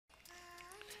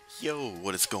Yo,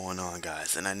 what is going on,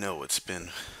 guys? And I know it's been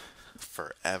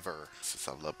forever since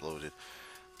I've uploaded,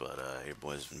 but your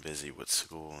boy's been busy with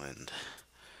school, and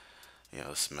the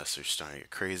semester's starting to get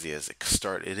crazy as it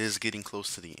start. It is getting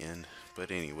close to the end,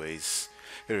 but anyways,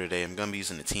 here today I'm gonna be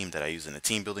using the team that I used in a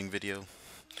team building video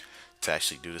to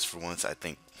actually do this for once. I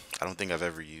don't think I've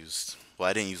ever used. Well,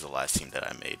 I didn't use the last team that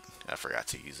I made. I forgot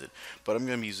to use it, but I'm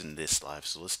gonna be using this live.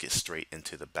 So let's get straight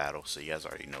into the battle. So you guys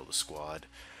already know the squad.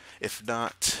 If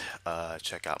not,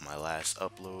 check out my last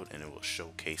upload and it will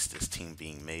showcase this team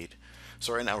being made.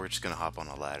 So right now we're just gonna hop on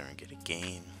a ladder and get a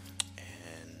game,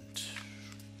 and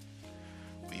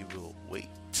we will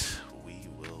wait. We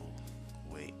will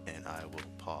wait, and I will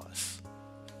pause.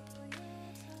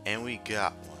 And we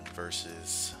got one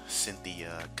versus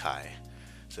Cynthia Kai.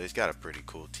 So he's got a pretty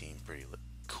cool team,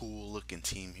 cool looking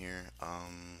team here.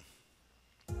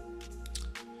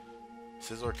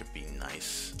 Scizor could be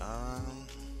nice.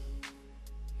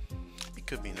 It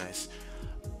could be nice.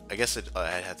 I guess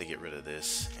I'd have to get rid of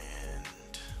this,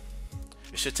 and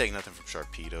it should take nothing from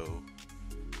Sharpedo.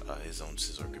 His own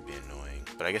Scizor could be annoying,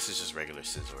 but I guess it's just regular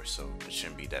Scizor, so it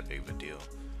shouldn't be that big of a deal.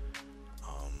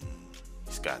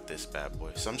 He's got this bad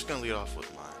boy, so I'm just gonna lead off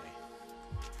with my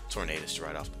Tornadus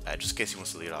right off the bat, just in case he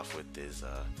wants to lead off with his.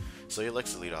 So he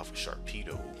likes to lead off with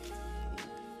Sharpedo.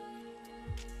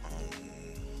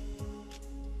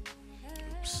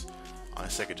 Oops.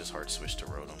 Honestly, I could just hard switch to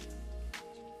Rotom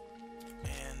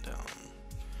and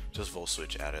just Volt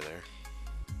Switch out of there.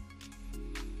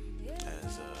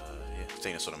 As yeah, I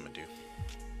think that's what I'm gonna do.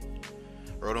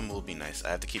 Rotom will be nice. I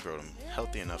have to keep Rotom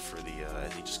healthy enough for the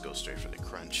as he just goes straight for the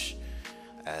crunch,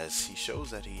 as he shows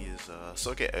that he is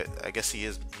so okay. I guess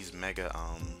he's mega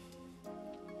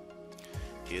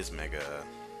he is mega,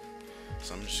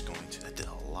 so I'm just going to, that did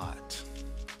a lot.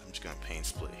 I'm just gonna pain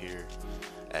split here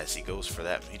as he goes for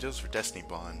that. He goes for Destiny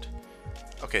Bond.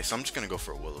 Okay, so I'm just gonna go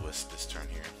for a Will-O-Wisp this turn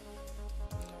here,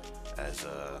 as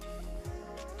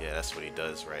yeah, that's what he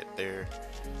does right there.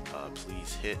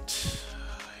 Please hit.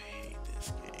 I hate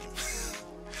this game.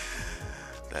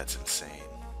 That's insane.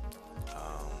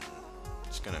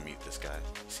 Just gonna mute this guy.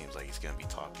 He seems like he's gonna be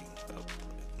talking. Oh,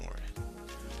 ignore it.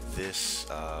 This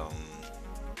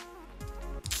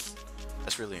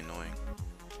that's really annoying.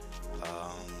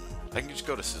 I can just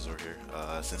go to Scizor here,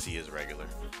 since he is regular,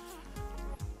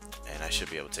 and I should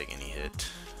be able to take any hit.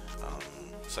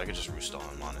 So I could just roost on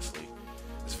him, honestly.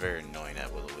 It's very annoying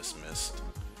that Will-O-Wisp missed.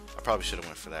 I probably should have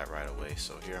went for that right away.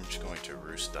 So here I'm just going to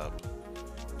roost up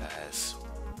as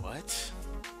what?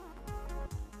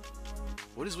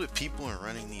 What is with people and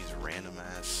running these random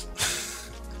ass?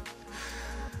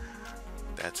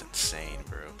 That's insane,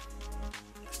 bro.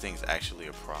 This thing's actually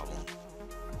a problem.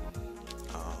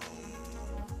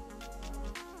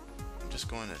 I'm just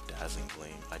going to Dazzling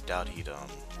Gleam. I doubt he'd and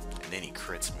then he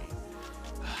crits me.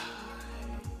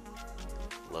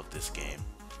 Love this game.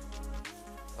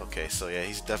 Okay, so yeah,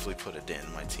 he's definitely put a dent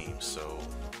in my team. So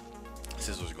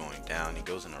Scizor's going down. He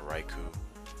goes into Raikou.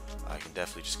 I can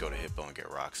definitely just go to Hippo and get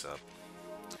rocks up.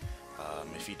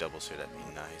 If he doubles here, that'd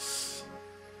be nice.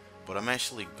 But I'm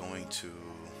actually going to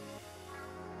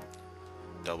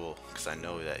double, because I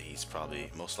know that he's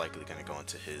probably most likely going to go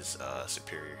into his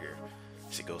superior here.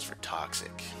 So he goes for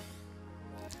Toxic.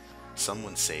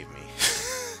 Someone save me.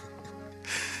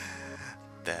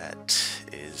 That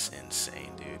is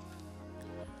insane, dude.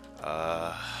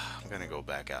 I'm gonna go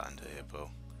back out into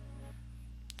Hippo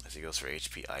as he goes for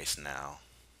HP Ice now,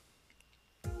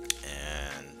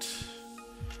 and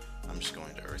I'm just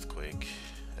going to Earthquake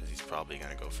as he's probably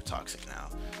gonna go for Toxic now.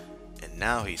 And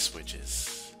now he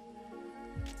switches.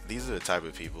 These are the type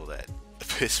of people that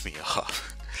piss me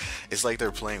off. It's like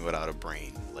they're playing without a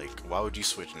brain. Like, why would you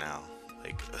switch now?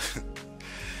 Like,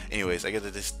 anyways, I get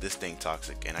that this thing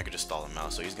Toxic, and I could just stall him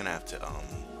out. So he's gonna have to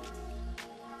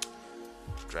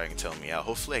Dragon Tail me out.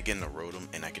 Hopefully I get in a Rotom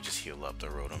and I could just heal up the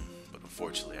Rotom. But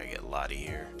unfortunately I get Lottie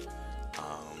here.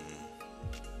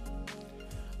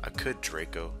 I could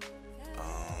Draco.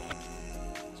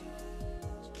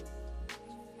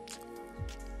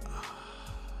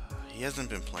 He hasn't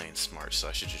been playing smart, so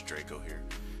I should just Draco here.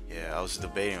 Yeah, I was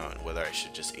debating on whether I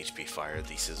should just HP Fire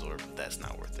the Scizor, but that's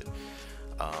not worth it.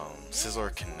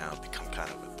 Scizor can now become kind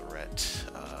of a threat.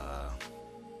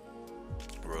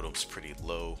 Rotom's pretty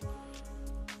low,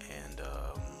 and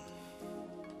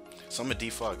so I'm gonna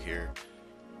defog here.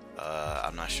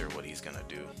 I'm not sure what he's gonna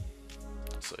do,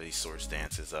 so he Swords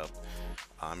Dances up.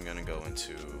 I'm gonna go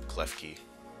into Klefki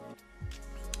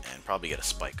and probably get a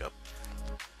Spike up,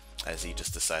 as he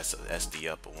just decides to SD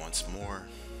up once more.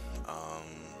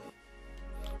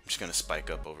 I'm just gonna Spike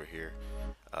up over here.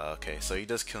 Okay, so he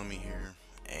does kill me here,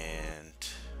 and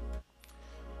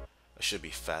should be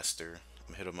faster. I'm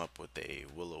gonna hit him up with a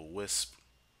Will-O-Wisp.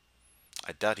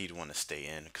 I doubt he'd want to stay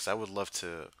in because I would love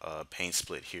to pain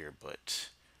split here, but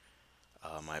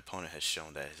my opponent has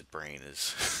shown that his brain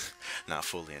is not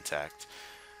fully intact.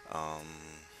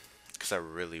 Because I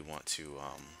really want to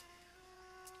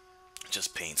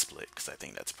just pain split because I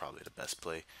think that's probably the best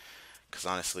play. Because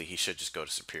honestly, he should just go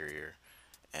to superior,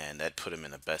 and that put him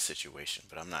in the best situation.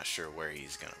 But I'm not sure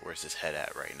where's his head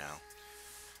at right now.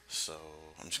 So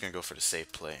I'm just gonna go for the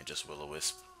safe play and just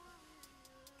Will-O-Wisp.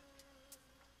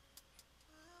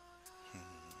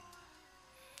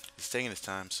 He's taking his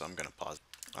time, so I'm gonna pause.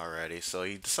 Alrighty, so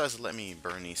he decides to let me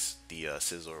burn the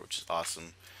Scizor, which is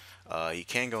awesome. He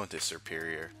can go into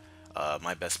superior.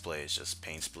 My best play is just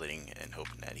pain splitting and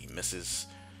hoping that he misses.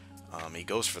 He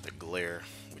goes for the glare,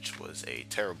 which was a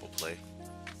terrible play.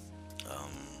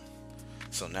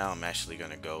 So now I'm actually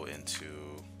gonna go into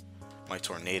my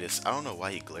Tornadus. I don't know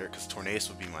why he glared, because Tornadus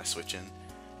would be my switch in,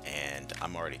 and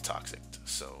I'm already toxic,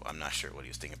 so I'm not sure what he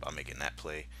was thinking about making that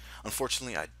play.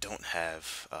 Unfortunately, I don't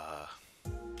have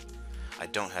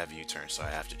U-turn, so I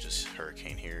have to just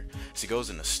Hurricane here. So he goes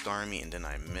into Starmie, and then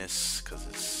I miss because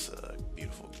it's a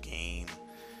beautiful game.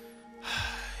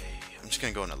 I'm just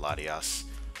gonna go into Latias,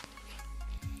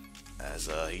 as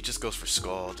he just goes for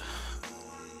Scald.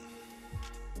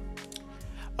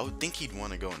 I would think he'd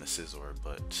want to go into Scizor,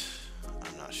 but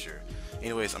I'm not sure.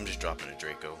 Anyways, I'm just dropping a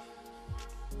Draco.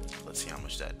 Let's see how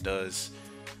much that does.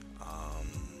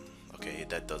 Okay,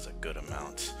 that does a good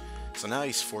amount. So now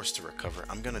he's forced to recover.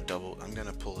 I'm gonna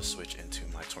pull a switch into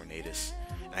my Tornadus,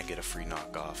 and I get a free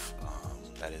knockoff.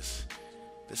 That is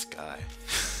this guy.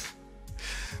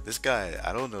 This guy,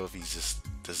 I don't know if he just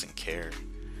doesn't care,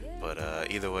 but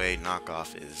either way,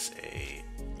 knockoff is a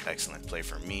excellent play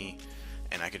for me,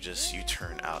 and I could just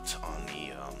U-turn out on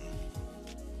the.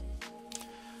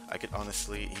 I could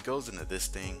honestly, he goes into this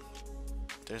thing.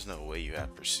 There's no way you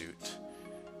have pursuit,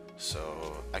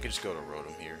 so I could just go to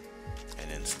Rotom here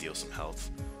and then steal some health,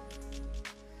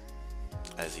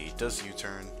 as he does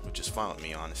U-turn, which is fine with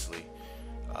me, honestly.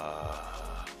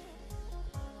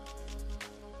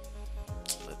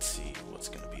 Let's see what's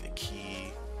gonna be the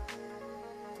key.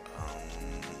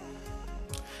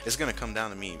 It's gonna come down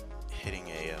to me hitting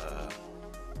a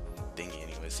thingy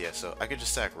anyways. Yeah, so I could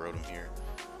just sack Rotom here,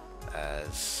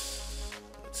 as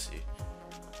let's see,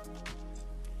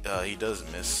 he does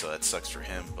miss, so that sucks for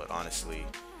him, but honestly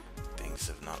things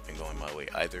have not been going my way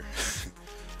either.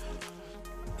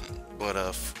 But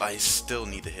I still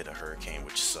need to hit a Hurricane,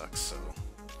 which sucks. So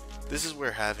this is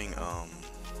where having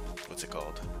what's it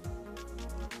called,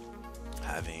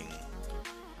 having,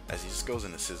 as he just goes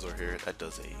into Scizor here, that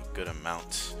does a good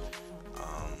amount.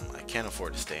 I can't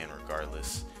afford to stay in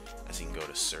regardless, as he can go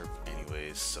to Serp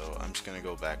anyways, so I'm just gonna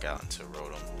go back out into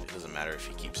Rotom. It doesn't matter if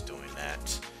he keeps doing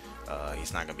that.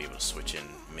 He's not gonna be able to switch in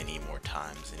many more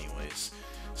times anyways.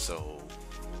 So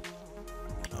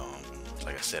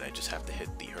like I said, I just have to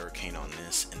hit the Hurricane on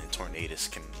this, and then Tornadus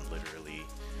can literally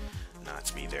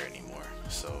not be there anymore.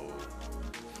 So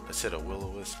let's hit a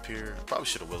Will-O-Wisp here. I probably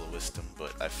should have Will-O-Wisped him,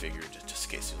 but I figured just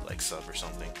in case he was like sub or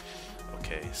something.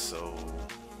 Okay, so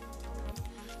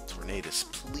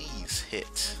Tornadus, please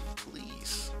hit,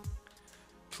 please,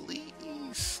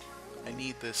 please. I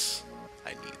need this.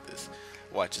 I need this.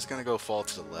 Watch, it's gonna go fall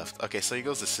to the left. Okay, so he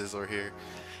goes to Scizor here,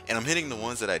 and I'm hitting the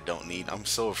ones that I don't need. I'm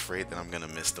so afraid that I'm gonna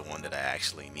miss the one that I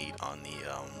actually need on the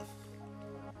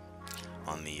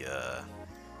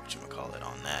whatchamacallit,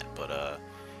 on that. But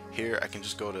here I can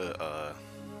just go to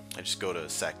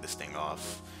sack this thing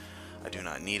off. I do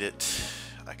not need it.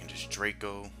 I can just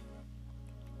Draco,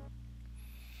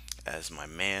 as my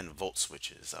man Volt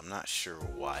switches. I'm not sure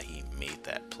why he made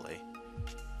that play,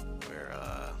 where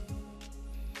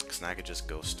because now I could just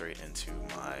go straight into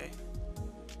my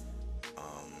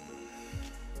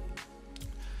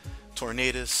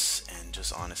Tornadus and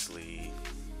just honestly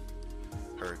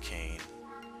Hurricane.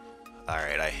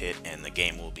 Alright, I hit, and the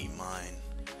game will be mine.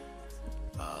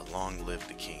 Long live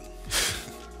the king.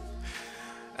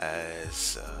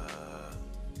 As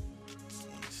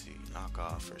let me see,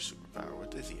 knockoff or superpower.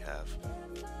 What does he have?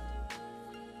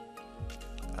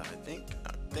 I think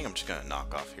I'm just gonna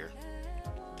knock off here,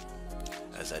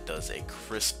 as that does a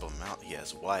crisp amount. He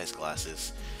has wise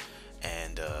glasses,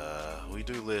 and we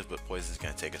do live, but poison's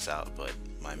gonna take us out. But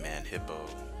my man Hippo,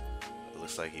 it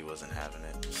looks like he wasn't having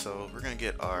it. So we're gonna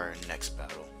get our next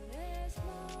battle,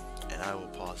 and I will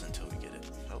pause until we get it.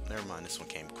 Oh, never mind, this one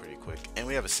came pretty quick. And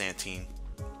we have a Santine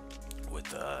with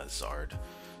Zard,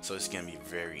 so it's gonna be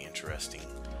very interesting.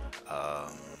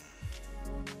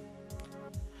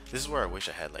 This is where I wish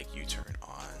I had like U-turn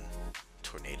on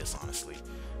Tornadus, honestly,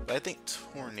 but I think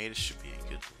Tornadus should be a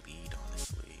good lead on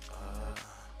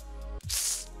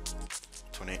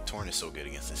Torn is so good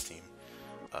against this team.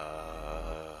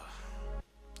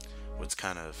 What's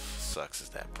kind of sucks is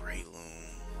that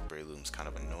Breloom's kind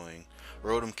of annoying.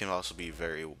 Rotom can also be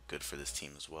very good for this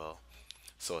team as well.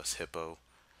 So is Hippo.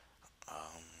 I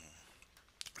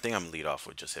think I'm gonna lead off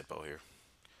with just Hippo here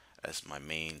as my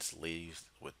mains leaves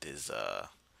with his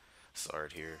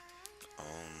Zard here.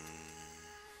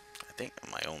 I think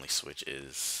my only switch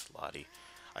is Lottie.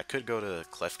 I could go to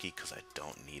Klefki because I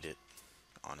don't need it.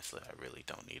 Honestly, I really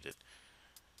don't need it.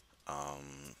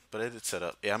 But I did set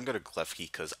up. Yeah, I'm gonna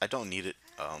Klefki because I don't need it.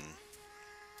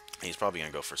 He's probably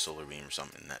gonna go for Solar Beam or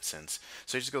something in that sense.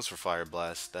 So he just goes for Fire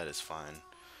Blast. That is fine.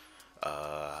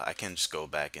 I can just go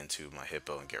back into my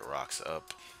Hippo and get rocks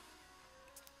up.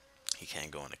 He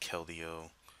can't go into Keldeo.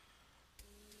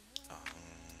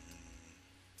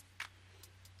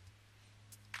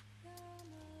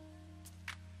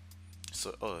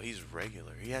 So, oh, he's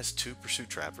regular. He has 2 Pursuit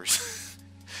Trappers.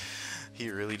 He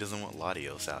really doesn't want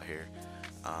Latios out here.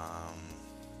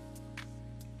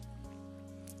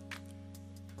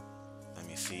 Let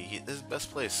me see. His best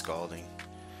play is Scalding.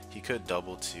 He could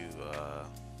double to.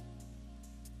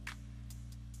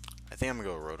 I think I'm gonna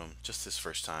go Rotom just this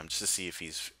first time, just to see if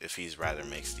he's rather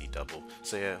makes the double.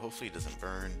 So yeah, hopefully he doesn't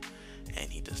burn,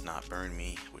 and he does not burn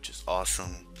me, which is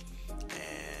awesome.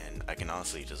 And I can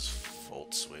honestly just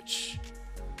Volt Switch.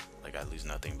 Like, I lose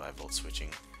nothing by Volt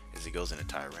Switching. As he goes into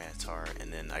Tyranitar,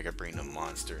 and then I could bring the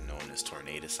monster known as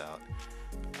Tornadus out.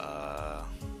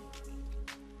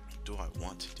 Do I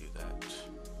want to do that?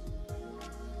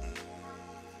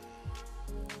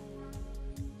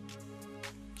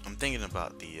 I'm thinking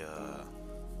about the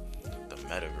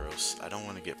Metagross. I don't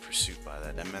want to get pursued by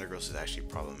that. That Metagross is actually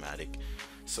problematic.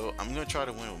 So I'm gonna try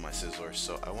to win with my Scizor.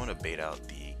 So I want to bait out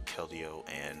the Keldeo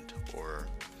and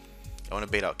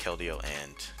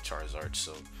Charizard.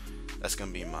 So that's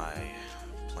gonna be my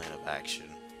plan of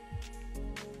action.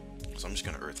 So I'm just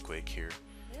gonna Earthquake here.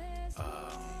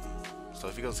 So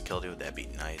if he goes to Keldeo, that'd be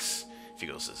nice. If he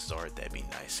goes to Zard, that'd be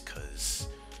nice, cause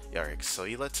Yarick. So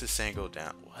he lets his sand go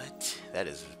down. What? That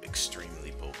is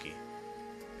extremely bulky.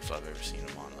 If I've ever seen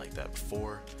him on like that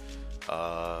before.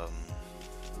 I'm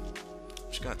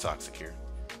just gonna Toxic here,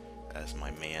 as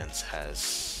my man's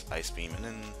has Ice Beam, and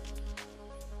then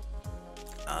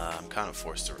I'm kind of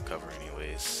forced to recover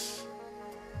anyways.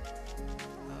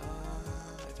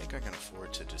 I think I can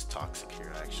afford to just Toxic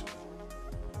here actually,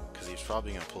 because he's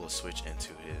probably gonna pull a switch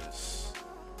into his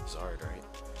Zard, right?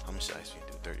 How much Ice Beam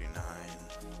do? 39.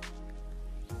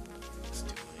 It's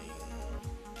doing.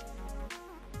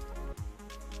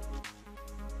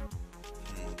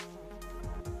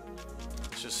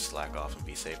 Let's just slack off and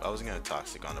be safe. I was gonna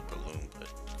Toxic on a balloon, but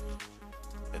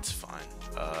it's fine.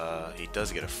 He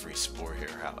does get a free Spore here,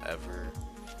 however.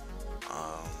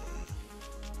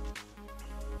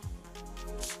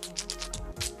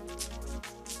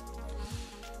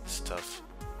 It's tough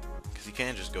because he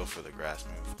can't just go for the grass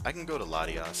move. I can go to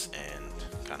Latios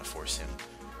and kind of force him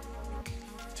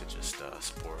to just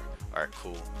Spore. Alright,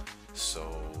 cool.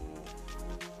 So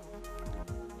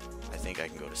I think I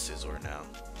can go to Scizor now,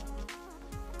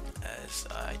 as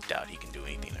I doubt he can do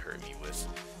anything to hurt me with.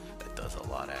 That does a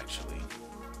lot actually,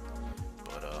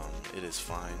 but it is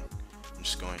fine. I'm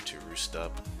just going to Roost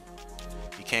Up.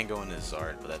 He can't go into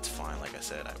Zard, but that's fine. Like I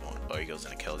said, I want. Oh, he goes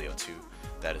into Keldeo too.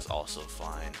 That is also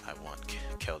fine. I want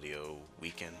Keldeo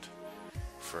weakened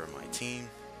for my team.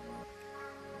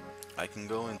 I can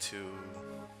go into.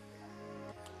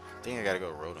 I think I gotta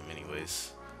go Rotom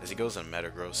anyways, as he goes in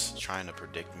Metagross, trying to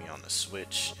predict me on the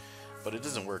switch, but it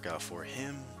doesn't work out for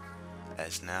him.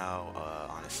 As now,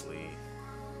 honestly,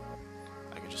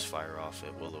 I can just fire off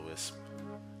at Will-O-Wisp.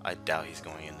 I doubt he's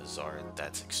going into Zard.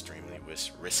 That's extremely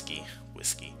risky.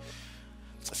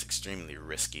 That's extremely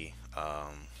risky.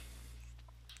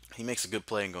 He makes a good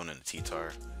play and going into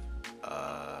T-Tar.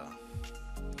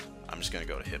 I'm just gonna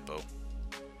go to Hippo.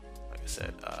 Like I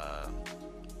said,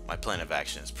 my plan of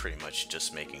action is pretty much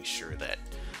just making sure that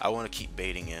I want to keep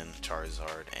baiting in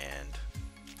Charizard and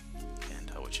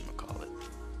whatchamacallit,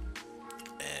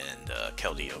 and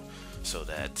Keldeo, so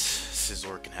that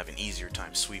Scizor can have an easier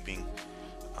time sweeping.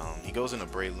 He goes into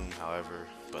Breloom, however,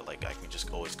 but like I can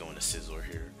just always go into Scizor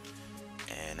here.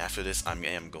 And after this, I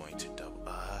am going to double.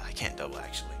 I can't double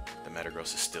actually. The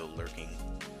Metagross is still lurking,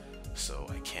 so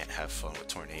I can't have fun with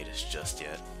Tornadus just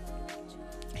yet.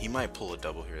 He might pull a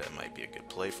double here. That might be a good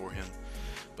play for him,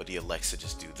 but he elects to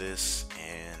just do this.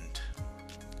 And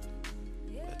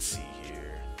let's see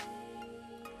here.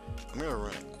 I'm gonna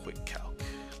run a quick calc.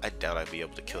 I doubt I'd be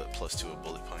able to kill it +2 a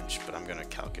Bullet Punch, but I'm gonna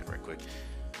calc it right quick.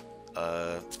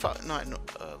 It's probably no. I know,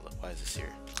 why is this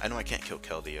here? I know I can't kill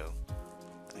Keldeo.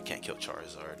 I can't kill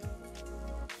Charizard.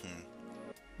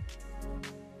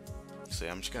 So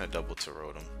yeah, I'm just gonna double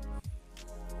Tarot him.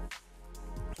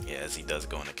 Yeah, as he does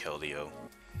go into Keldeo.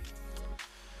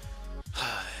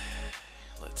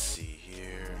 Let's see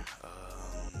here.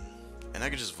 And I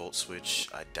could just Volt Switch.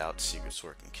 I doubt Secret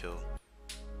Sword can kill.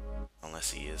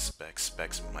 Unless he is Specs.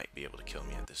 Specs might be able to kill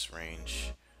me at this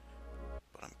range.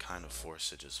 But I'm kind of forced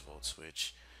to just Volt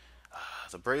Switch.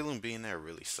 The Breloom being there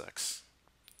really sucks.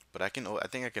 But I think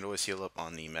I can always heal up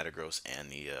on the Metagross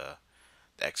and the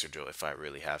Extra if I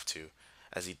really have to.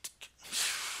 As he...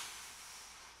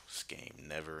 This game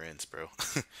never ends, bro.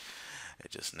 It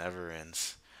just never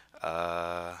ends.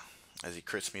 As he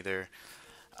crits me there.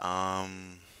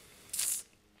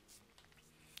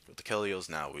 With the Kelio's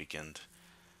now weakened,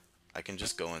 I can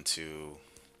just go into...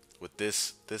 With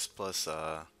this plus...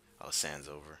 oh, Sand's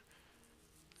over.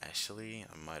 Actually,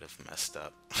 I might have messed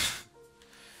up.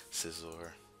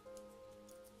 Scizor.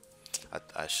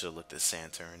 I should have looked at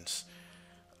Sand turns.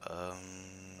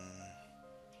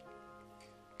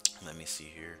 Let me see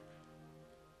here.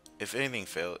 If anything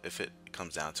failed, if it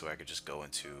comes down to it, I could just go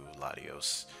into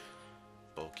Latios.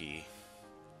 Bulky.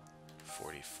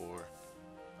 44.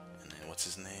 And then what's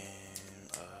his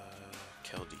name?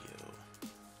 Keldeo.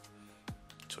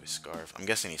 Toy Scarf. I'm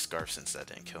guessing he Scarf since that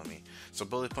didn't kill me. So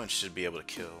Bullet Punch should be able to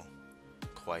kill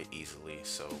quite easily.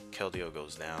 So Keldeo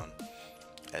goes down.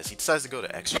 As he decides to go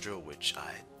to Extra Drill, which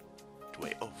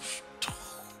wait, oh.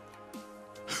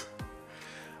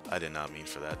 I did not mean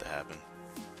for that to happen.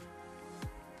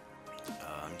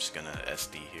 I'm just gonna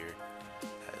SD here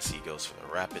as he goes for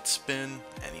the Rapid Spin,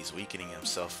 and he's weakening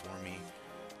himself for me.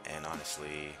 And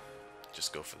honestly,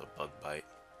 just go for the Bug Bite.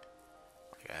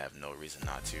 Like, I have no reason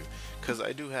not to, because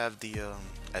I do have the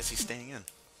as he's staying in.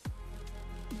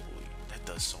 Holy, that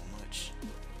does so much.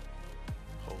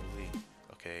 Holy.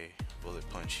 Okay, Bullet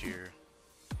Punch here.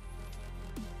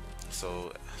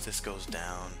 So this goes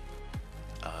down.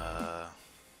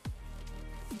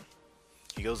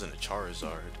 He goes into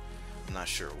Charizard. I'm not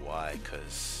sure why,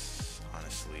 because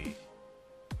honestly,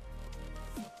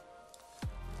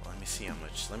 let me see how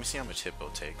much Hippo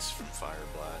takes from Fire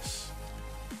Blast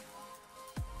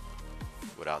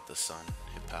without the Sun.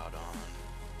 Hippowdon,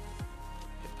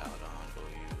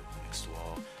 OU, next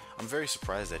wall. I'm very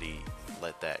surprised that he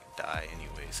let that die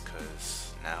anyways,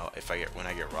 because now when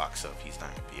I get rocks up, he's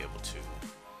not gonna be able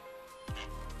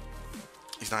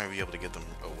to get them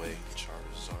away.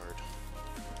 Charizard.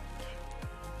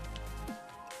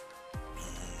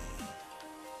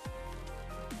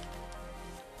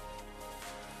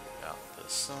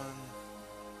 Sun,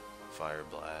 Fire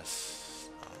Blast,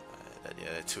 that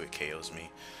 2-hit KOs me,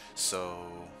 so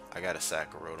I gotta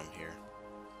sack a Rotom here.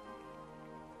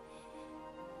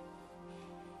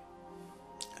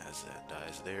 As that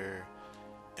dies there,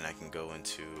 and I can go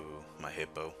into my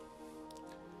Hippo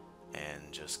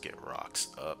and just get rocks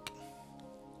up.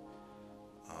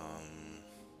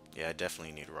 Yeah, I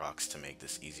definitely need rocks to make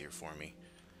this easier for me.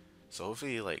 So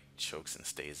hopefully he like chokes and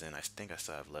stays in. I think I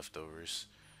still have leftovers.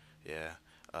 Yeah.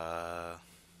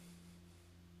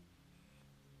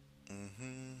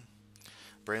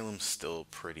 Breloom's still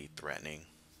pretty threatening,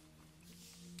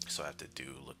 so I have to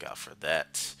look out for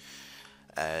that.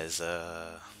 As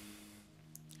I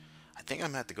think I'm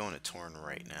gonna have to go into Torn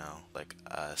right now. Like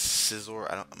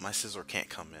Scizor, my Scizor can't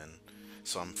come in,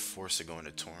 so I'm forced to go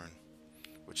into Torn,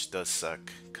 which does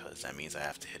suck because that means I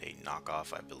have to hit a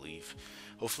knockoff, I believe.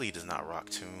 Hopefully he does not Rock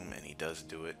Tomb, and he does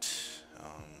do it.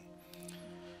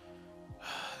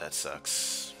 That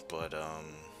sucks, but I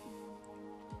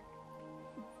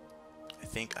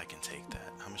think I can take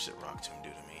that. How much did Rock Tomb do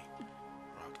to me?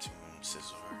 Rock Tomb,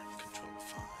 Scizor, Control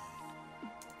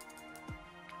Fine.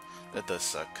 That does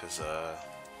suck, because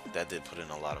that did put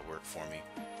in a lot of work for me.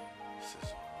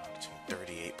 Scizor, Rock Tomb,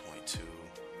 38.2.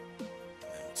 And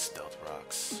then with Stealth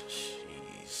Rocks,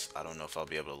 jeez. I don't know if I'll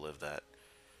be able to live that.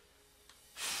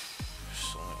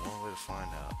 There's only one way to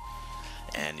find out.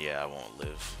 And yeah, I won't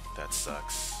live. That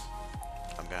sucks.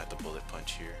 I'm gonna have to Bullet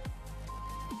Punch here.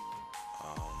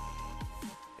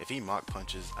 If he Mach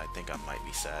Punches, I think I might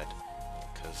be sad.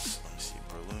 Because, let me see,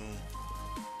 Breloom,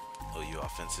 OU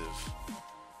offensive,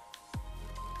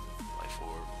 Life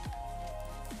Orb.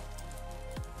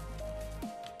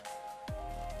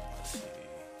 Let's see,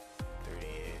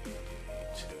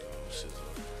 38 to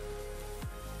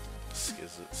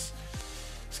Scizor.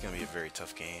 It's gonna be a very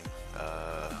tough game.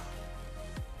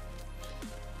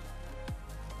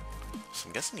 So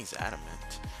I'm guessing he's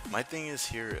Adamant. My thing is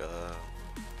here,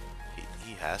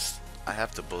 I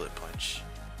have to Bullet Punch.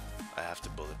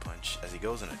 As he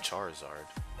goes into Charizard.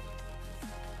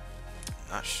 I'm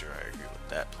not sure I agree with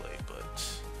that play, but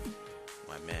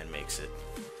my man makes it.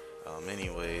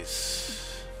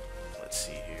 Anyways, let's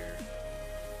see here.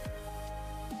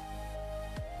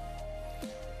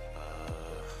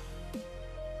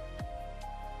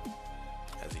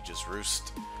 actually just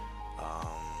roost. I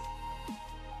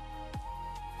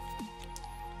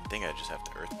think I just have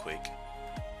to Earthquake.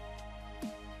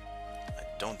 I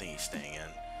don't think he's staying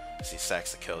in. See,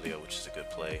 sacks the Keldeo, which is a good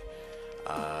play.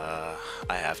 I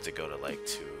have to go to like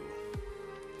 2.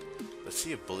 Let's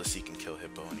see if Bullet Seed can kill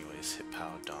Hippo anyways.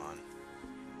 Hippowdon.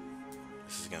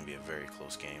 This is going to be a very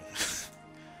close game.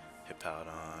 Hippowdon.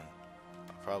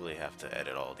 I'll probably have to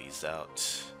edit all these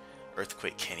out.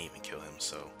 Earthquake can't even kill him,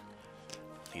 so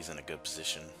he's in a good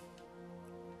position.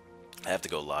 I have to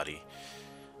go Lottie,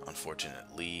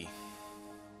 unfortunately,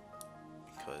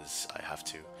 because I have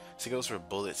to. So he goes for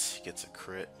bullets, he gets a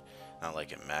crit. Not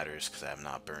like it matters because I have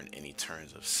not burned any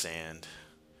turns of sand.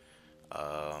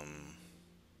 Let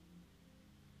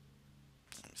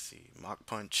me see. Mach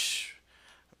Punch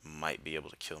might be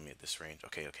able to kill me at this range.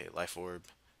 Okay, Life Orb,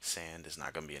 sand is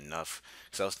not going to be enough.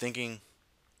 Because I was thinking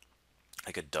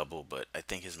I could double, but I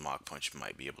think his Mach Punch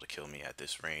might be able to kill me at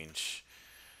this range.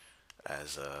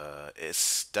 As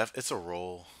it's a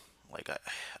roll. Like I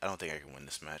don't think I can win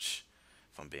this match,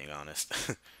 if I'm being honest.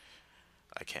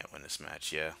 I can't win this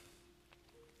match. Yeah,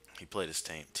 he played his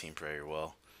team very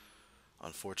well.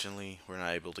 Unfortunately, we're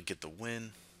not able to get the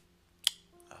win.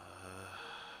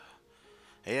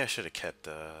 Yeah, I should have kept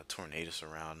Tornadus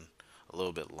around a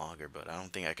little bit longer, but I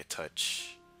don't think I could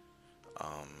touch.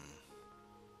 I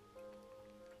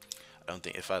don't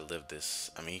think if I live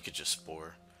this, I mean, he could just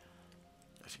Spore.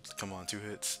 If he come on 2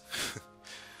 hits.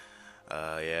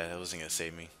 Yeah, that wasn't gonna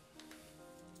save me.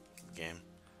 Game.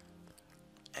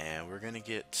 And we're gonna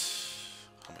get,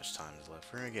 how much time is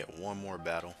left? We're gonna get one more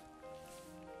battle.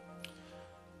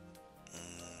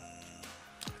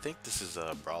 I think this is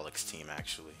Brawlix's team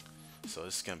actually, so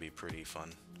this is gonna be pretty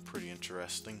fun, pretty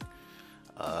interesting.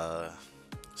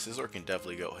 Scizor can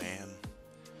definitely go ham,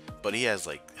 but he has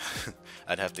like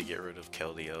I'd have to get rid of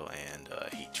Keldeo and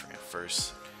Heatran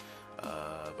first,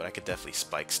 but I could definitely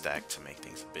spike stack to make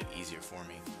things a bit easier for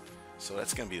me. So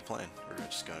that's gonna be the plan. We're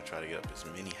just gonna try to get up as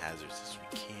many hazards as we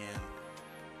can.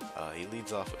 He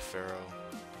leads off with Pharaoh.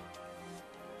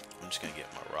 I'm just gonna get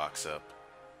my rocks up,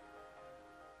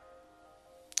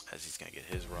 as he's gonna get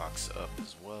his rocks up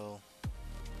as well.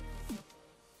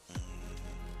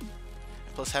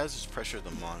 Plus hazards pressure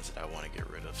the mons that I want to get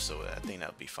rid of, so I think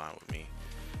that'll be fine with me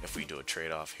if we do a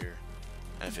trade-off here.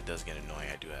 And if it does get annoying,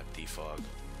 I do have defog.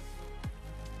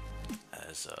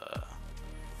 As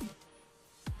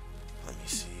let me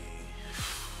see.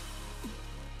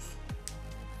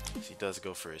 If he does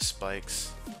go for his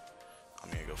spikes, I'm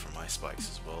gonna go for my spikes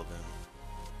as well then.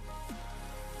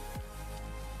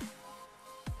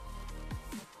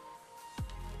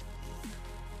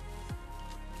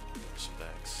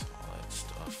 Specs, all that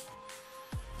stuff.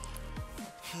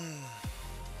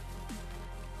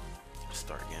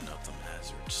 Start getting up them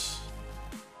hazards.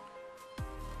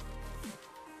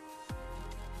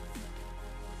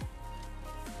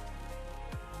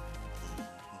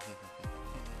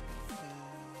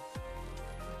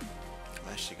 I'm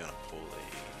actually gonna pull a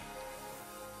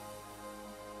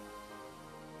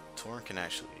Torn can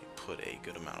actually put a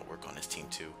good amount of work on his team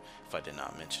too, if I did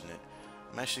not mention it.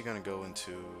 I'm actually gonna go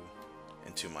into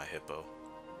my Hippo,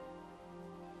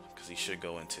 because he should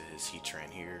go into his Heatran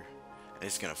here, and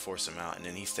it's gonna force him out, and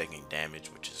then he's taking damage,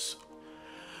 which is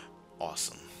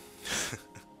awesome.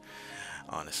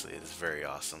 Honestly, it is very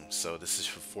awesome. So this is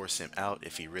to force him out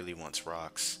if he really wants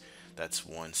rocks. That's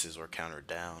one Scizor counter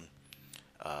down.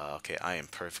 Okay, I am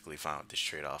perfectly fine with this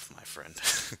trade-off, my friend.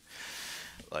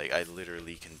 Like, I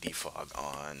literally can defog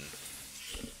on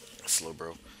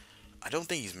Slowbro. I don't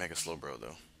think he's Mega Slowbro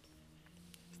though,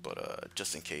 but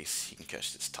just in case he can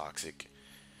catch this Toxic.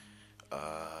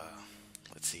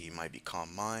 Let's see, he might be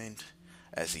Calm Mind,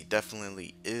 as he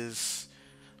definitely is.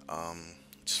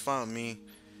 Just fine with me.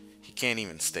 He can't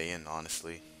even stay in,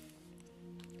 honestly.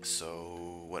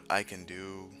 So what I can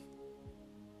do,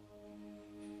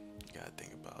 you gotta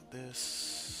think about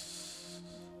this.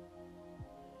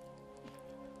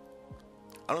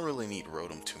 I don't really need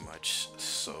Rotom too much,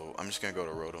 so I'm just gonna go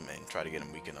to Rotom and try to get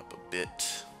him weakened up a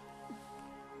bit.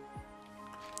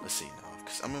 Let's see now,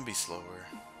 because I'm gonna be slower.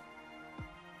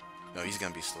 No, he's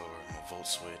gonna be slower. I'm gonna Volt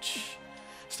Switch.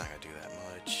 It's not gonna do that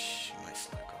much. He might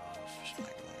slack off. She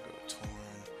might want to go to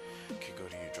Torn. Could go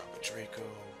to you, drop a Draco.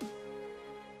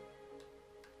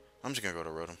 I'm just gonna go to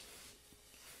Rotom.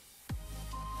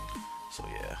 So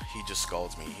yeah, he just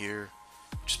scalds me here,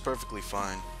 which is perfectly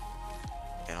fine.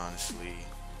 And honestly,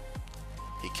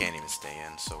 he can't even stay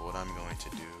in. So what I'm going to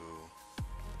do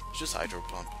is just Hydro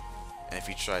Pump. And if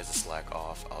he tries to slack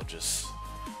off, I'll just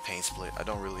Pain Split. I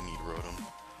don't really need Rotom.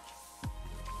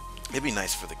 It'd be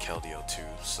nice for the Keldeo too,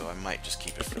 so I might just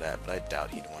keep it for that, but I doubt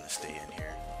he'd want to stay in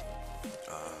here. Get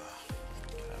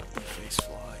out of my face,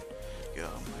 fly. Get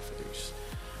out of my face.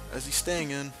 As he's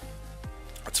staying in,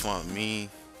 that's fine with me,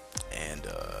 and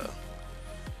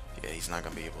yeah, he's not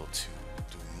gonna be able to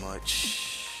do much.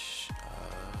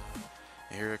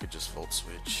 Here I could just Volt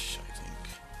Switch, I think.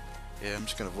 Yeah, I'm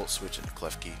just gonna Volt Switch into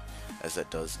Klefki, as that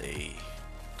does a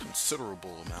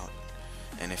considerable amount.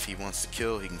 And if he wants to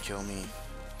kill, he can kill me.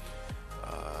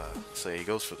 So he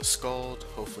goes for the Scald,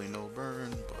 hopefully no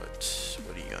burn, but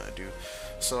what are you gonna do?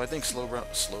 So I think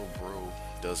Slowbro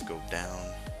does go down,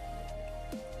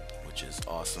 which is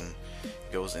awesome.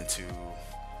 Goes into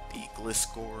the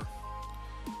Gliscor.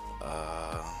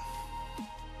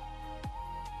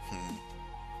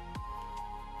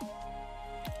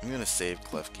 I'm gonna save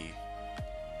Klefki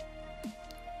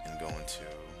and go into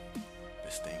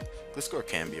this thing. Gliscor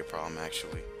can be a problem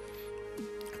actually,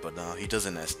 but he does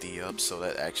an SD up, so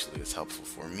that actually is helpful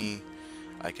for me.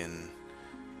 I can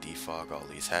defog all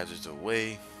these hazards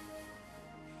away,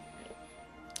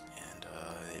 and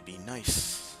it'd be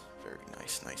nice, very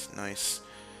nice, nice.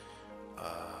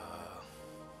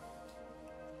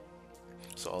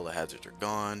 So all the hazards are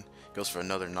gone. Goes for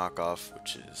another knockoff,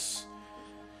 which is,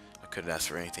 I couldn't ask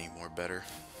for anything more better,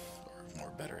 or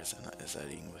more better, is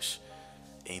that English?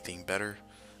 Anything better?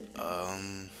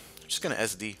 Just gonna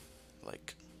SD,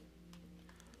 like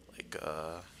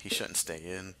he shouldn't stay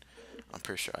in. I'm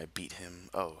pretty sure I beat him.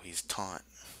 Oh, he's taunt.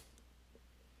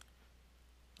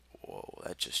 Whoa,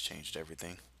 that just changed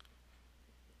everything.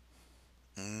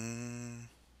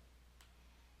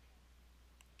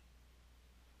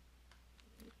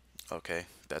 Okay,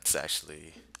 that's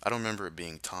actually, I don't remember it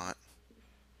being taunt,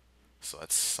 so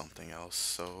that's something else.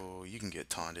 So you can get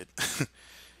taunted.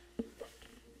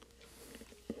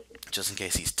 Just in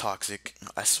case he's toxic.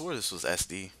 I swore this was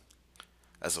SD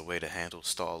as a way to handle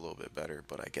stall a little bit better,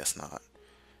 but I guess not.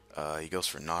 He goes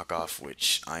for knockoff,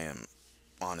 which I am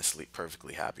honestly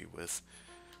perfectly happy with.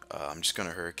 I'm just gonna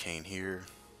Hurricane here,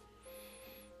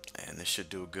 and this should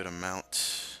do a good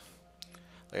amount.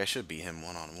 Like, I should beat him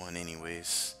one-on-one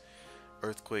anyways.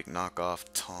 Earthquake, knockoff,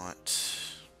 taunt.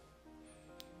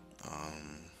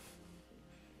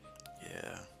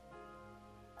 Yeah.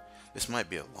 This might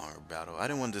be a longer battle. I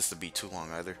didn't want this to be too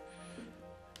long either,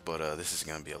 but this is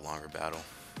gonna be a longer battle.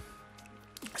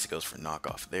 So he goes for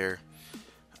knockoff there.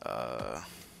 Let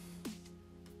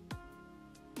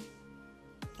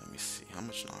me see, how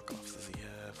much knockoff does he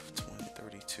have? 20,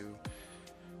 32.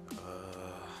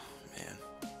 Man.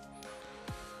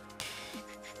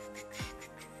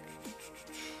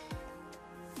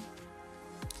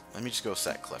 Let me just go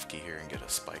sack Klefki here and get a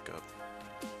spike up.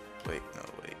 Wait, no,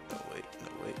 wait, no, wait, no,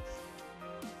 wait.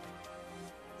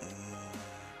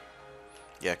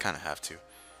 Yeah, I kind of have to.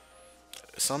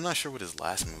 So I'm not sure what his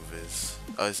last move is.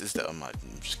 Is that? I'm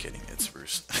just kidding. It's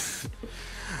Roost.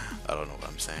 I don't know what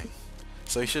I'm saying.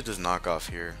 So he should just knock off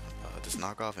here. Does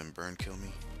knock off and burn kill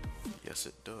me? Yes,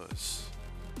 it does.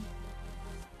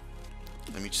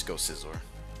 Let me just go Scizor.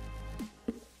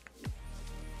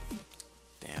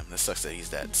 Damn, that sucks that he's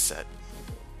that set.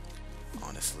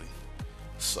 Honestly,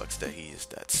 sucks that he is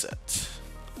that set.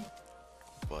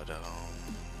 But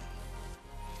I'm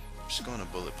just going to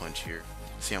bullet punch here.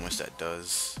 See how much that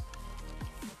does.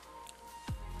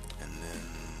 And then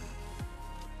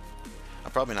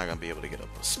I'm probably not gonna be able to get up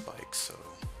a spike, so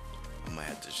I might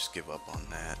have to just give up on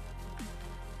that.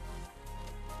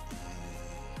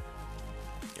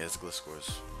 Yeah, this Gliscor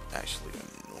is actually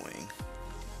annoying,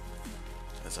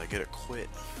 as I get a quit.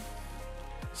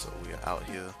 So we are out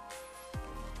here.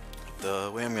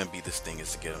 The way I'm gonna beat this thing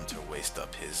is to get him to waste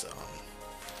up his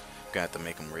gonna have to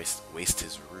make him waste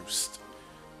his Roost.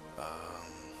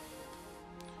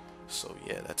 So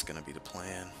yeah, that's gonna be the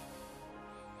plan.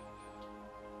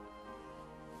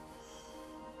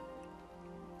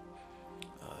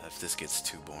 If this gets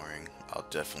too boring, I'll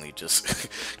definitely just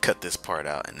cut this part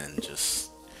out and then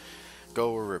just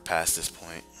go where we're past this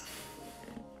point.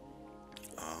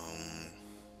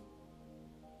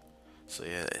 So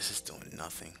yeah, it's just doing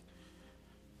nothing.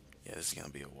 Yeah, this is gonna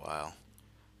be a while.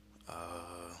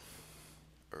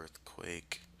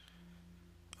 Earthquake.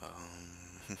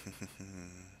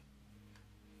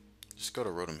 Just go to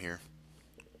Rotom here.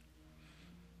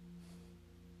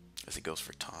 As he goes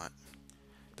for taunt.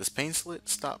 Does Pain Slit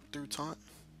stop through taunt?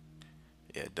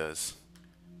 Yeah, it does.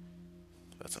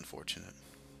 That's unfortunate.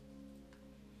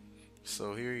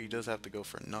 So here he does have to go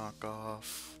for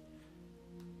knockoff.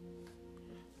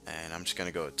 And I'm just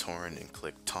gonna go to Torrent and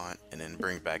click taunt and then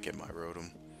bring back in my Rotom.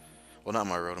 Well, not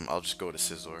my Rotom, I'll just go to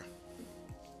Scizor.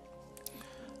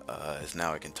 As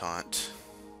now I can taunt.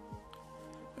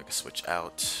 I can switch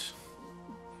out.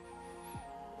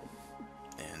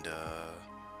 And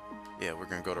yeah, we're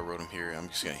gonna go to Rotom here. I'm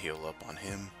just gonna heal up on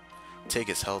him. Take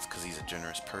his health because he's a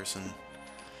generous person.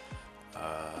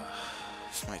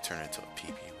 This might turn into a PP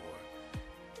war.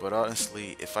 But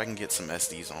honestly, if I can get some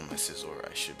SDs on my Scizor,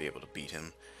 I should be able to beat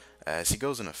him. As he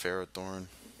goes in a Ferrothorn,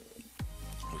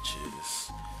 which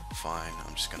is fine.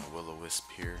 I'm just gonna Will-O-Wisp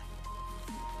here.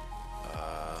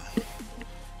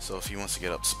 So if he wants to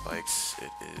get up spikes,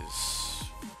 it is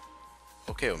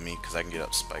okay with me because I can get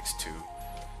up spikes too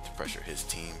to pressure his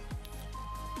team.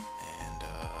 And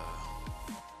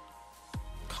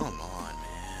come on,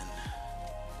 man,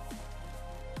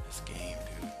 this game,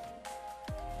 dude.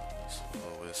 So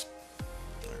Will-O-Wisp.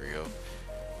 There we go.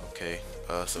 Okay.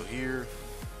 So here,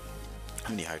 how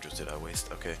many hydros did I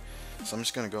waste? Okay. So I'm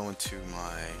just gonna go into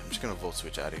I'm just gonna Volt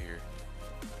Switch out of here.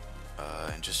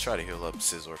 And just try to heal up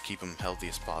Scizor, keep him healthy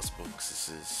as possible, because this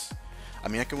is, I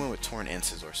mean, I can win with Torn and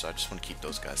Scizor, so I just want to keep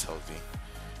those guys healthy.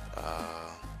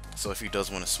 So if he does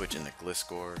want to switch into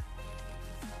Gliscor,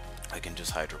 I can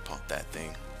just Hydro Pump that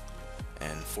thing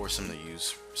and force him to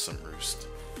use some Roost.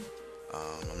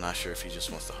 I'm not sure if he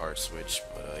just wants to hard switch,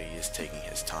 but he is taking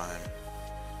his time,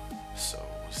 so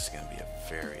this is going to be a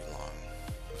very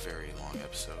long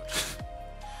episode.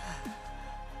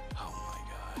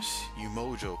 You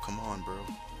Mojo, come on, bro.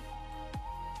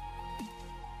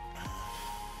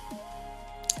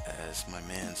 As my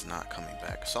man's not coming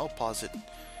back, so I'll pause it,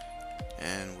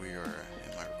 and we are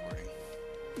in my recording,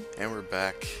 and we're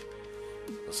back.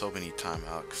 I was hoping he'd time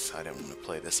out because I didn't want to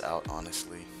play this out,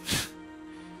 honestly. This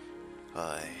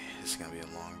is gonna be a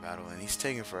long battle, and he's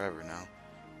taking forever now.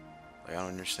 Like, I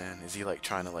don't understand. Is he like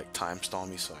trying to like time stall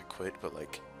me so I quit? But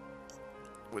like,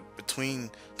 between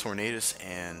Tornadus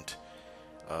and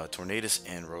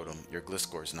Rotom, your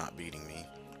Gliscor is not beating me,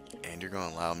 and you're going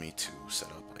to allow me to set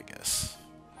up, I guess.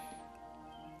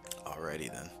 Alrighty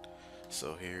then.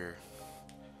 So here,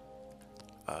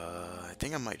 I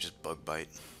think I might just Bug Bite.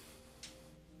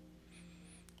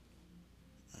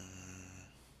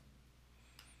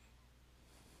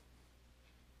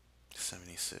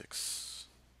 76.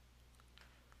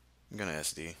 I'm gonna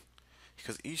SD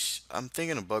because I'm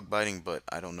thinking of Bug Biting, but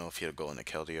I don't know if he'll go into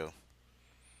Keldeo,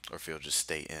 or if he'll just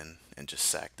stay in and just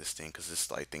sack this thing, because this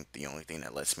is, I think, the only thing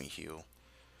that lets me heal.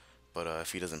 But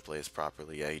if he doesn't play this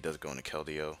properly, yeah, he does go into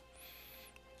Keldeo,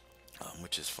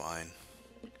 which is fine.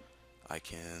 I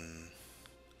can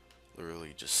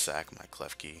literally just sack my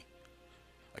Klefki.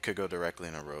 I could go directly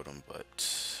into Rotom, but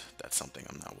that's something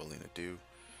I'm not willing to do.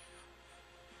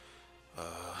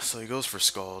 So he goes for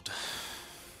Scald,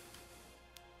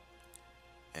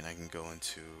 and I can go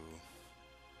into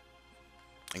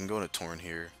Torn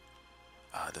here.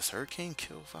 Does Hurricane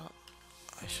kill without?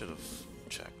 I should have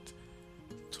checked.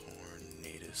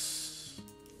 Tornadus.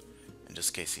 And just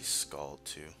in case he's Scald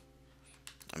too.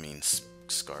 I mean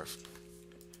Scarf.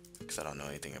 Because I don't know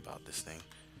anything about this thing.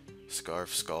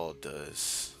 Scarf Scald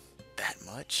does that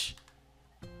much?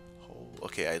 Oh,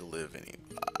 okay, I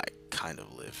kind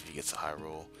of live if he gets a high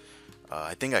roll.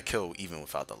 I think I kill even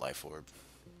without the Life Orb.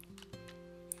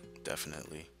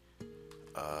 Definitely.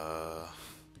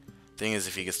 Thing is,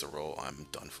 if he gets the roll, I'm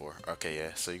done for. Okay,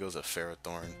 yeah, so he goes a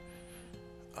Ferrothorn.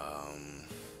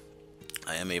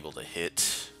 I am able to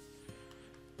hit.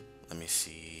 Let me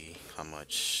see how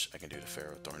much I can do to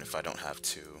Ferrothorn if I don't have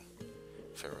to.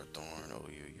 Ferrothorn,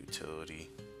 OU utility.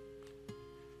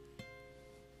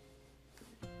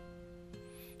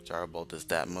 Gyro Bolt does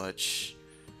that much.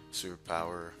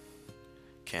 Superpower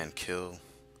can kill.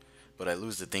 But I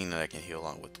lose the thing that I can heal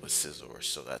on with Scizor,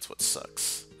 so that's what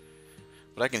sucks.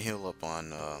 But I can heal up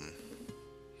on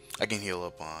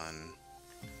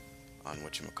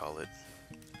whatchamacallit,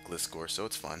 Gliscor, so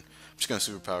it's fine. I'm just gonna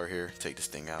Superpower here, take this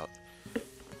thing out.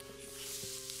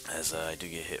 As I do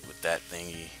get hit with that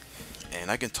thingy.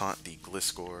 And I can taunt the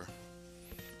Gliscor.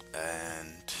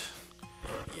 And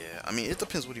yeah, I mean, it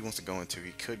depends what he wants to go into.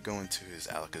 He could go into his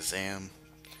Alakazam,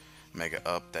 Mega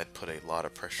Up, that put a lot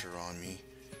of pressure on me.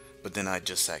 But then I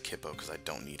just sack Hippo because I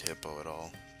don't need Hippo at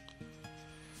all.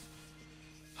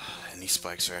 And these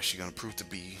spikes are actually going to prove to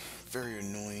be very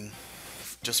annoying,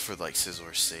 just for like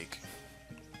Scizor's sake.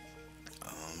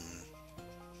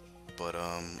 But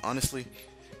honestly,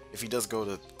 if he does go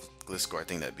to Gliscor, I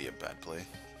think that'd be a bad play,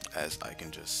 as I can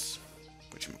just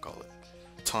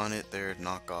taunt it there,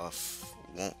 knock off,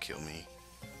 won't kill me.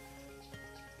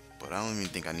 But I don't even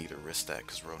think I need to risk that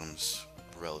because Rotom's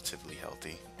relatively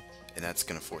healthy, and that's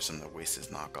gonna force him to waste his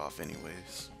knockoff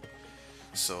anyways.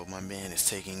 So my man is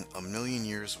taking a million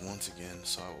years once again,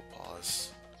 so I will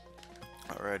pause.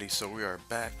 Alrighty, so we are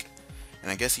back,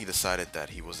 and I guess he decided that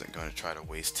he wasn't going to try to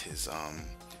waste his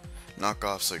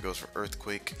knockoff, so he goes for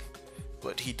Earthquake.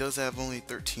 But he does have only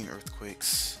 13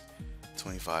 Earthquakes,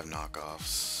 25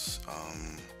 knockoffs.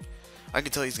 I can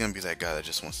tell he's gonna be that guy that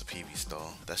just wants the PB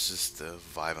stall. That's just the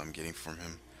vibe I'm getting from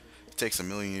him. It takes a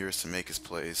million years to make his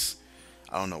plays.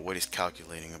 I don't know what he's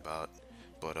calculating about,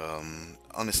 but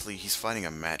honestly, he's fighting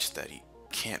a match that he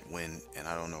can't win, and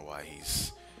I don't know why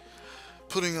he's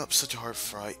putting up such a hard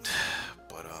fight.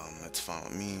 But that's fine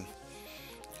with me.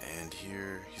 And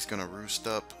here he's gonna roost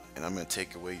up, and I'm gonna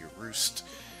take away your roost.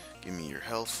 Give me your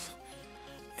health,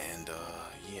 and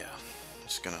yeah, I'm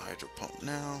just gonna Hydro Pump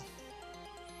now.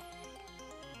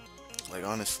 Like,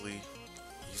 honestly,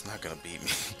 he's not gonna beat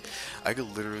me. I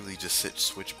could literally just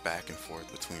switch back and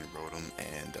forth between Rotom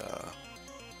and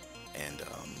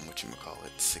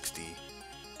whatchamacallit, 60,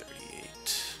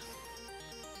 38.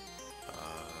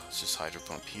 Let's just Hydro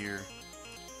Pump here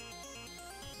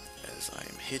as I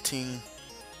am hitting,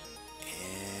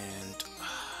 and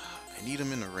I need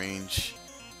him in a range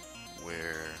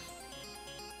where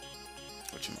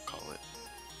whatchamacallit,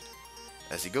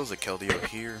 as he goes a Keldeo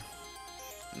here.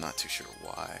 I'm not too sure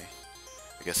why.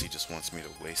 I guess he just wants me to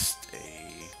waste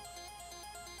a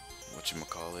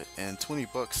whatchamacallit, and 20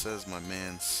 bucks says my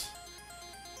man's.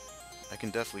 I can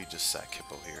definitely just sack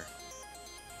Hippo here.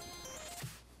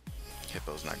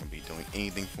 Hippo's not gonna be doing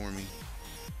anything for me,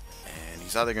 and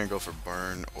he's either gonna go for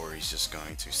burn or he's just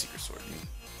going to Secret Sword me.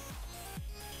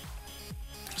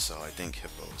 So I think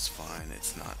Hippo is fine.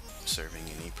 It's not serving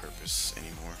any purpose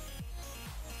anymore.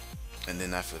 And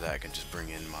then after that, I can just bring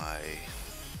in my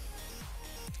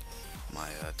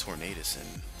Tornadus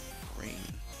and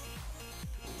Rain.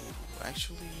 Ooh,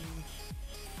 actually,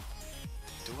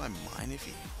 do I mind if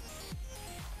he?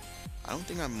 I don't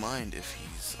think I mind if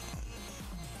he's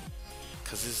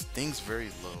cause his thing's very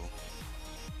low.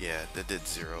 Yeah, that did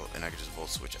 0, and I could just Volt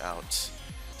Switch out.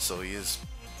 So he is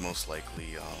most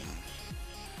likely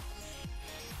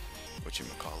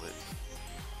whatchamacallit.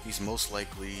 He's most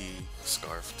likely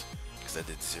Scarfed, because that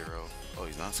did 0. Oh,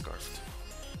 he's not Scarfed.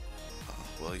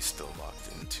 Well, he's still locked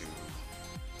into.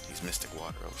 He's Mystic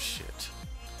Water. Oh shit!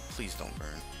 Please don't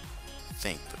burn.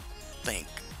 Thank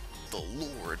the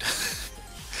Lord.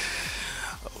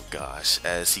 Oh gosh!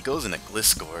 As he goes into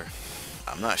Gliscor,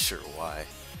 I'm not sure why.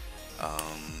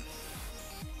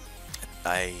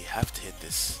 I have to hit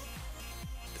this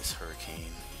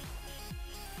Hurricane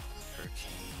or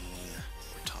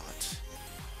Taunt.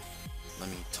 Let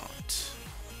me taunt,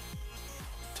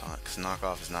 because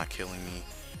knockoff is not killing me.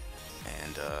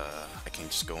 And I can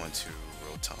just go into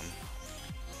Rotom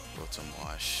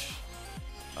Wash.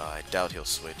 I doubt he'll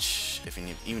switch.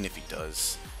 Even if he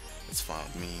does, it's fine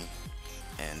with me.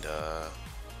 And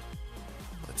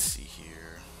let's see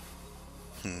here.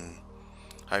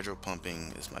 Hydro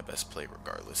Pumping is my best play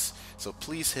regardless. So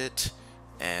please hit,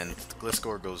 and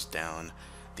Gliscor goes down.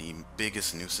 The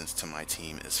biggest nuisance to my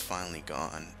team is finally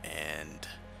gone, and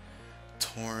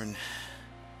Torn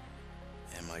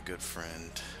and my good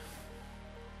friend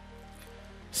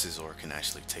Scizor can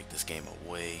actually take this game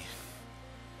away.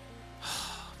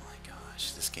 Oh my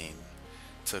gosh, this game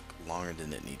took longer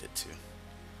than it needed to.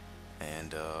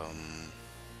 And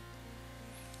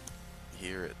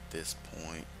here at this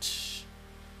point,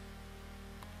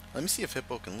 let me see if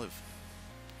Hippo can live.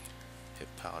 Hit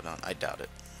Paladon, I doubt it.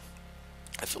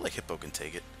 I feel like Hippo can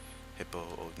take it. Hippo,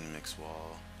 Odin Mix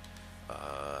Wall,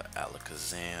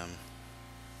 Alakazam.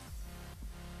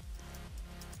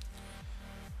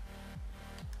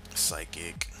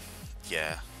 Psychic.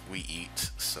 Yeah, we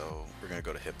eat, so we're gonna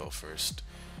go to Hippo first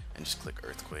and just click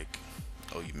Earthquake.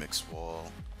 Oh, you Mix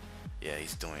Wall. Yeah,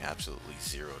 he's doing absolutely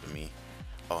 0 to me.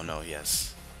 Oh no,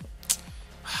 yes.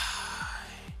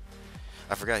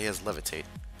 I forgot he has Levitate,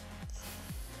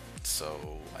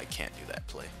 so I can't do that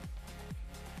play.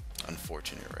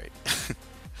 Unfortunate, right?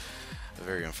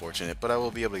 Very unfortunate, but I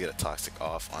will be able to get a Toxic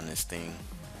off on this thing,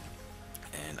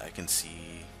 and I can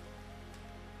see.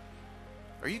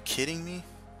 Are you kidding me?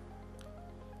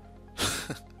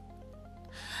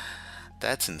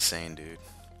 That's insane, dude.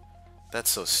 That's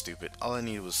so stupid. All I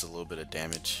needed was a little bit of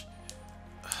damage.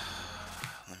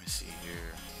 Let me see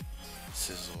here.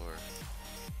 Scizor.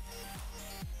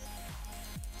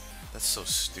 That's so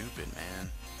stupid,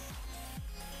 man.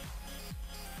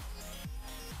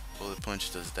 Bullet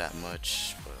Punch does that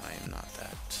much, but I am not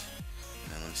that.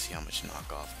 And then let me see how much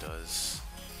knockoff does.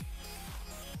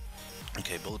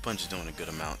 Okay, Bullet Punch is doing a good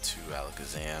amount to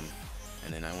Alakazam.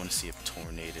 And then I want to see if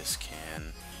Tornadus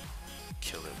can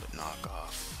kill it with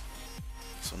knockoff.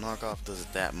 So knockoff does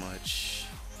that much.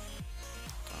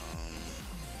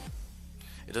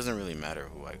 It doesn't really matter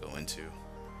who I go into.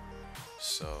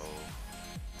 So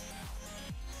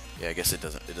yeah, I guess it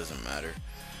doesn't matter.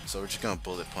 So we're just gonna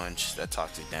bullet punch that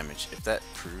toxic damage. If that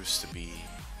proves to be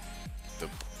the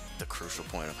the crucial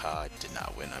point of how I did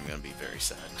not win, I'm gonna be very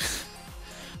sad.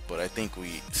 But I think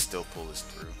we still pull this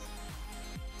through,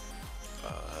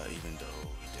 even though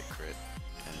we did crit.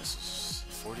 And this was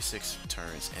 46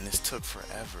 turns, and this took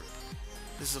forever.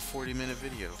 This is a 40-minute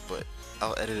video, but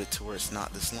I'll edit it to where it's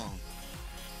not this long.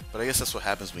 But I guess that's what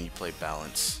happens when you play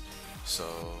balance. So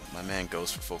my man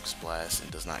goes for Focus Blast and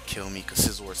does not kill me because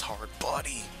Scizor is hard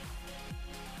body.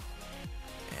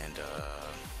 And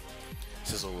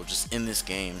Scizor will just end this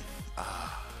game.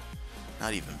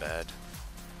 Not even bad.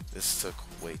 This took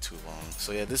way too long.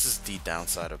 So yeah, this is the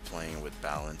downside of playing with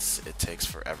balance. It takes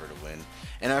forever to win.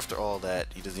 And after all that,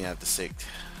 he doesn't even have to say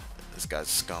this guy's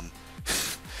scum.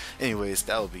 Anyways,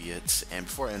 that will be it. And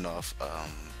before I end off,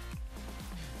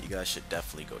 you guys should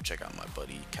definitely go check out my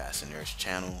buddy Casanera's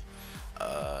channel.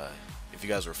 If you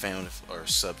guys were a fan of, or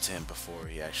sub to him before,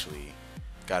 he actually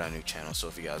got a new channel, so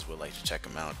if you guys would like to check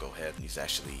him out, go ahead. He's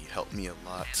actually helped me a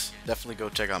lot. Definitely go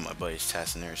check out my buddy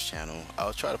Casanera's channel.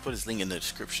 I'll try to put his link in the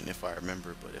description if I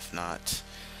remember, but if not,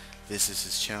 this is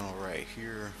his channel right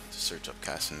here. Search up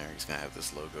Casanera. He's gonna have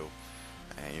this logo,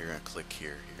 and you're gonna click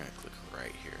here. You're gonna click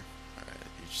right here. Alright,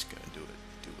 you're just gonna do it.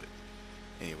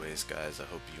 Anyways, guys, I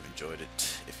hope you enjoyed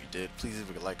it. If you did, please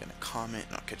leave a like and a comment,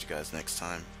 and I'll catch you guys next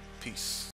time. Peace.